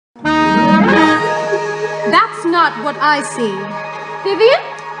not what I see. Vivienne?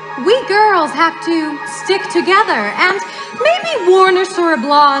 We girls have to stick together, and maybe warn her Sorelle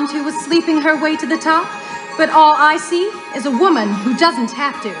blonde who was sleeping her way to the top, but all I see is a woman who doesn't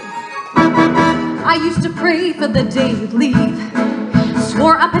have to. I used to pray for the day you'd leave,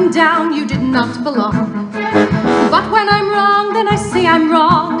 swore up and down you did not belong. But when I'm wrong, then I say I'm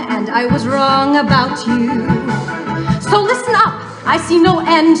wrong, and I was wrong about you. So listen up, I see no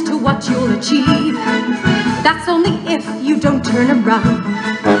end to what you'll achieve. That's only if you don't turn around.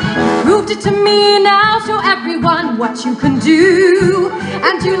 Proved it to me, now show everyone what you can do.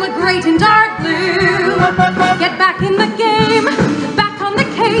 And you look great in dark blue. Get back in the game, back on the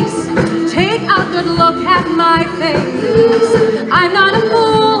case. Take a good look at my face. I'm not a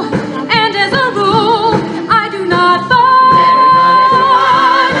fool, and as a rule, I do not fall.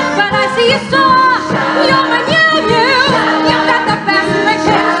 But I see a star, you're my new. You've got the best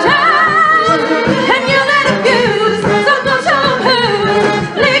vacation. And you let abuse, so go show who's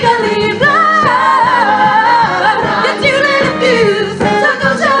legally blind. Yes, you let abuse, so go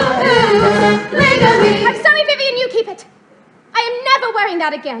show who's legally. I'm sorry, Vivienne, you keep it. I am never wearing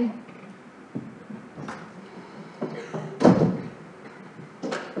that again.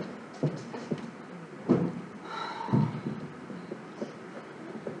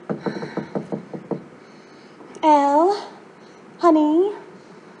 Elle, honey,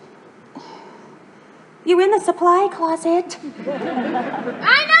 you're in the supply closet.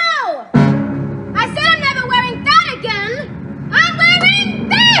 I know! I said I'm never wearing that again. I'm wearing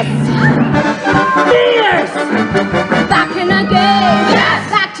this! Fierce! Back in the game. Yes!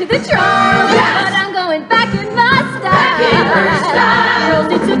 Back to the charm. Yes! But I'm going back in my style. Back in her style.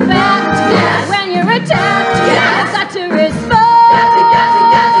 Girls, it's a fact. Yes! When you're attacked, Yes! you've got to respond.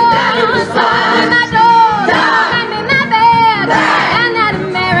 Respond. In my door, I'm in my bed. And that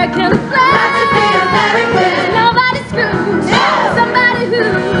American flag. Nobody screws. Somebody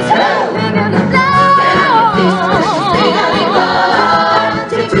who's legally blind.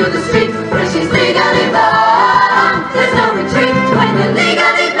 Take to the street where she's legally blind. There's no retreat when you're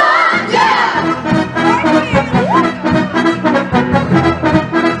legally blind. Yeah!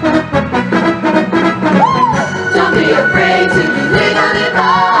 Don't be afraid to be legally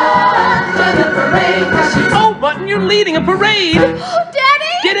blind. Join the parade 'cause she's... Oh, Button, you're leading a parade! Oh,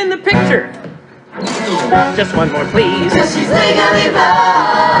 Daddy! Get in the picture! Just one more, please. 'Cause she's legally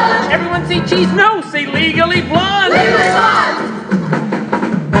blind. Everyone say cheese? No, say legally blonde! Legally blind.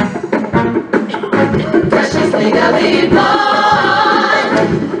 'Cause she's legally blind.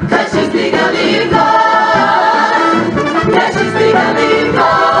 'Cause she's legally blind. Yeah, she's legally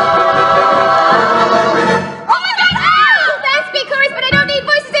blind. Oh my God! Oh! Thanks, be chorus, but I don't need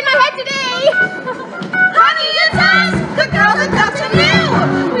voices in my head today. Honey, it's us, the girls that got to new.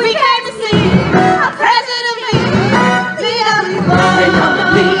 We came to see a present of me, legally They blind. come to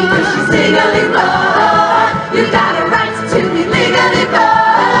me 'cause she's legally blind. You got a right to be legally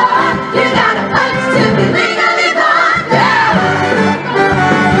blind. You got a right to be legally blind. Yeah.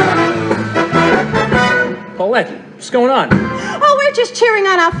 Paulette, what's going on? Oh, we're just cheering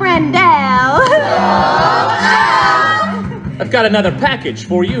on our friend Elle. I've got another package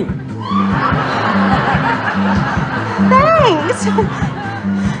for you. Thanks.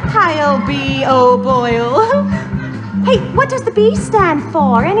 Hi, O.B., oh, Boyle. Hey, what does the B stand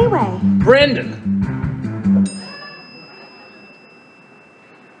for, anyway? Brendan,